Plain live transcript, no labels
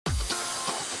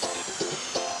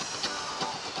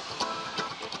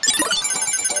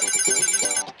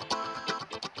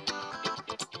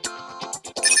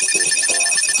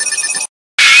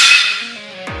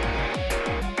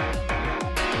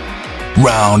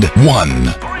Round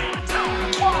 1.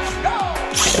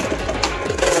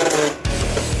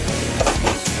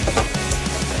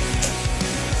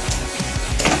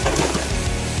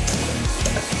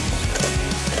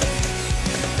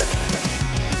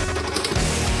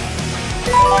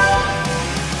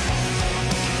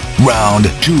 Round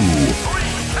 2.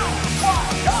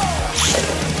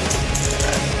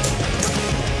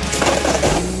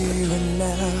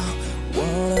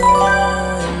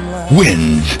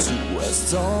 Wins.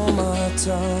 All my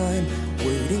time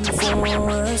waiting for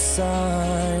a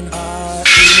sign. I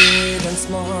even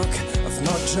smoke of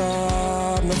no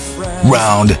job, no friends.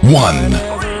 Round 1.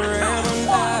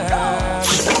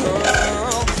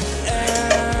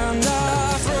 And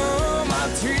I throw my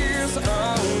tears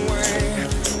away.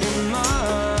 In my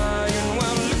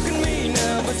well, look at me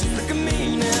now, but you look at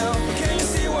me now. Can you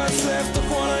see what's left of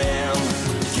what I am?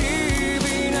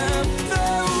 Giving up the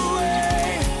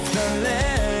way that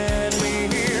led me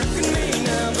here. Look at me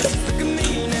now, but you look at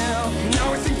me now. Now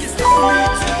I think it's time for me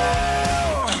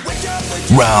to wake up.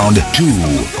 Round 2.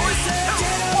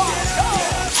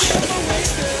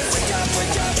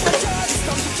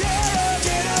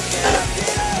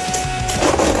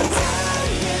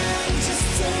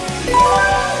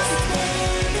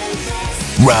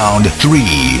 Round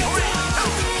 3.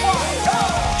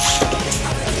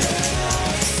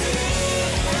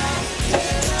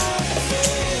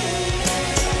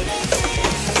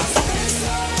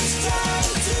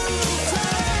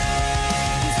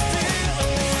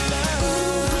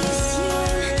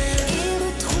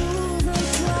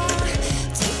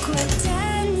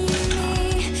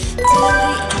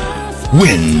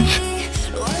 Wins.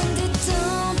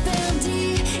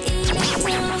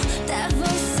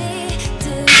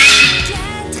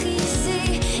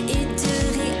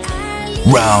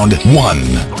 Round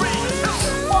 1.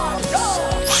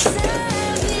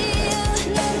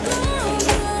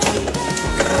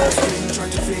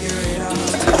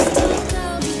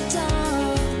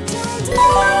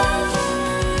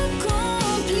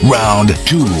 Round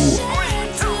 2.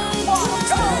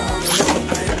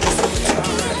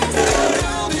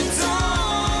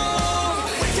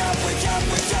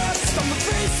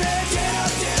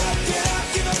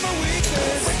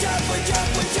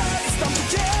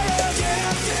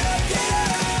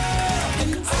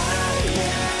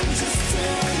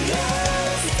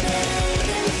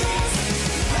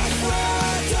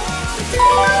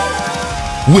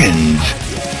 Wins.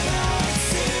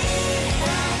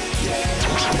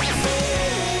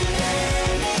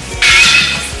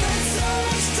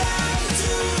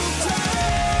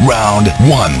 Round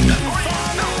 1.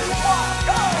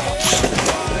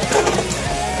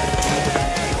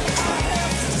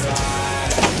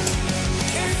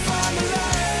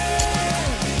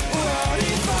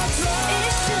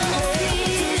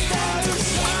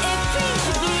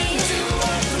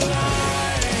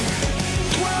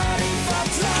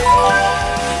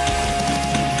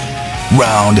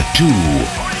 Round 2.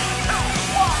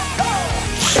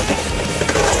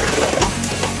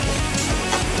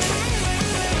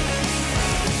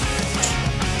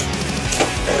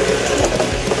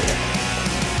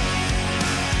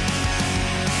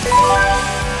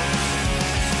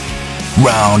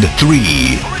 Round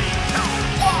 3.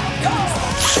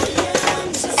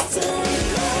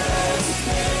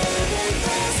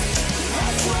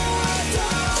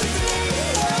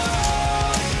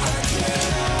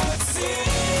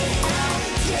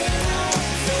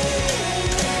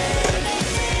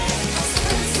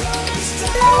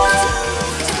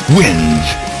 Wins.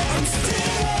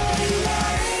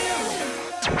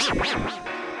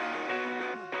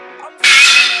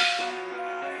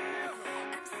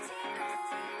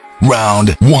 Round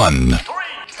 1.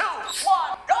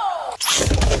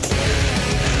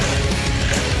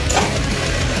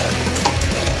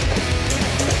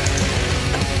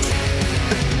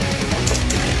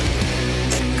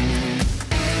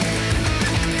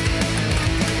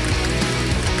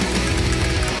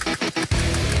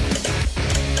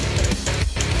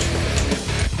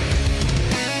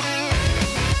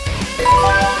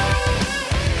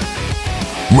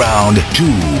 Round 2.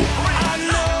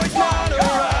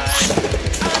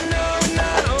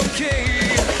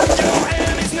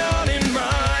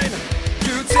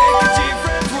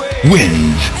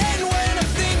 Wins.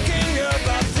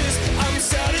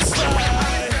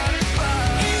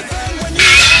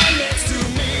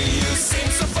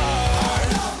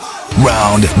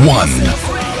 Round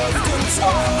 1.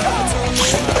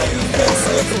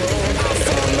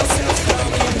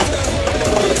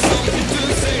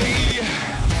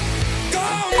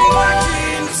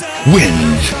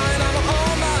 Wins.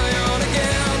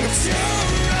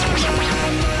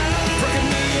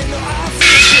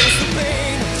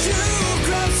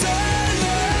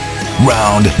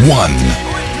 Round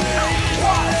 1.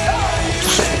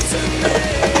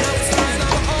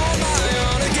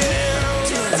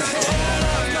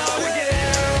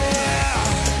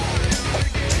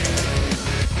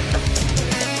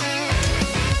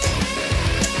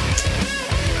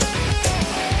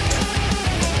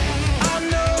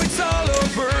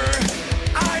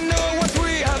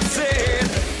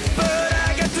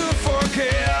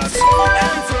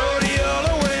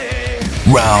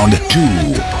 Round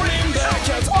 2.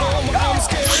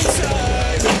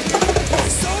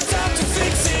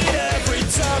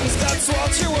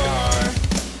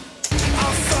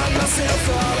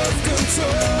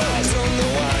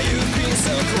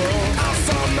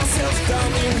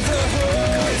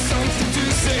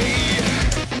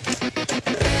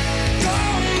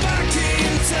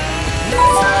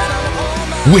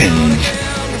 Wins.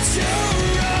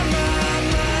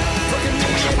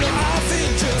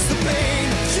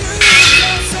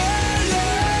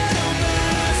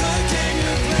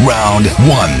 Round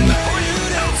 1.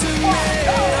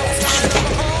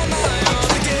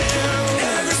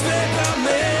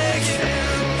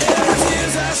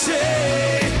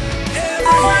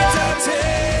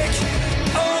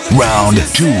 Round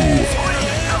 2.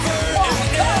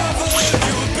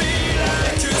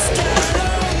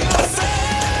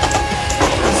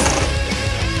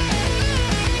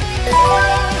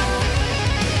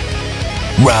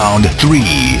 Round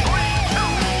 3.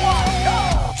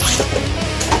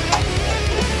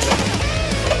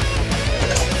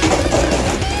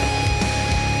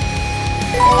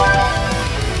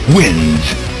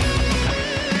 Wins.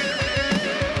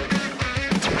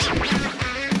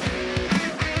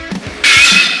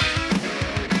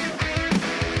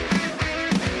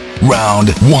 Round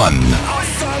 1.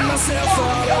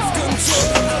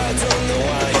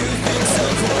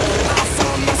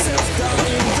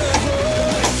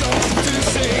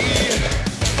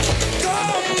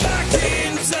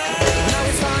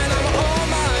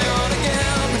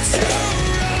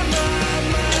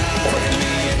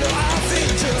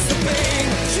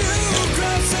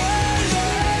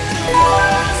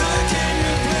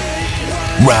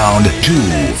 Round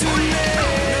 2.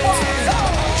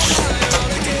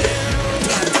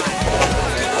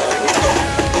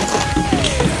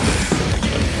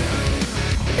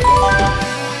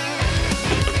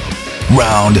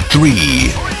 Round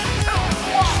 3.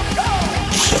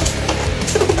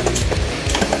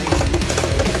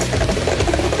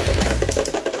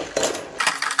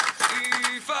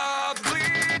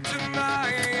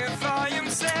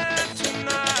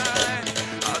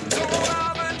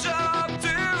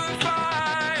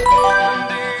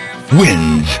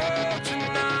 Wins.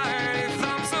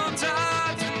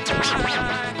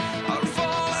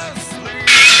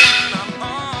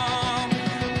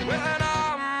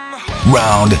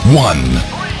 Round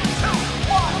 1.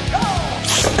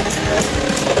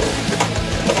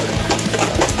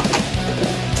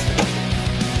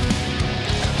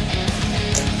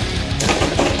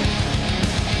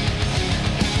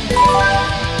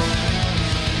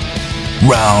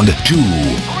 Round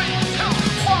 2.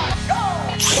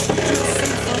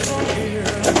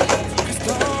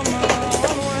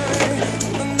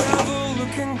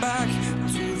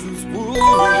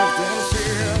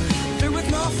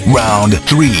 Round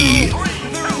 3.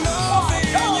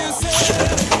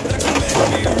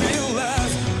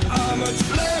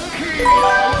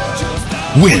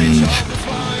 Wins.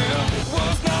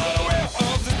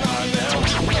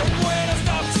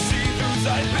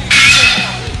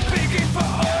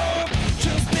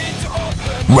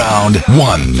 Round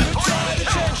 1.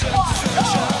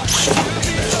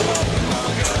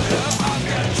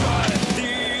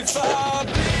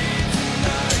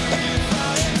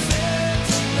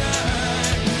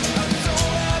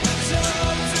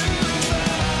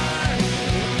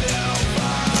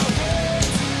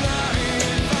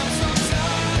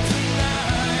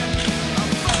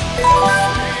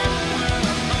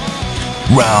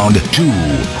 Round 2.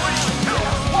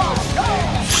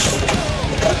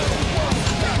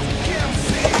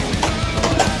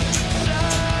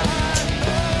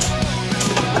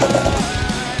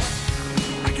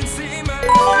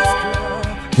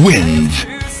 Wins.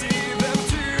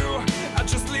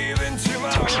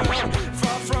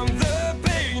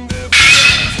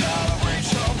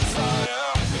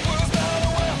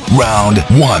 Round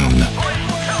 1.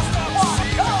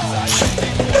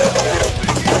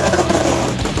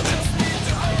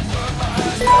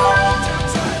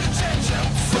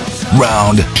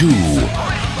 Round 2.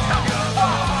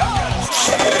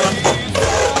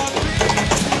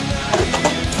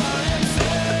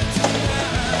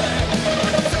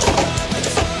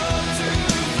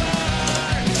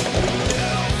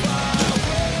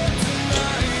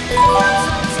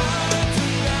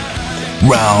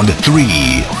 Round 3.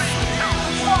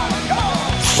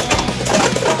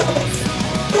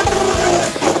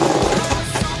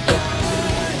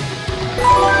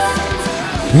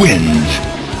 Wins.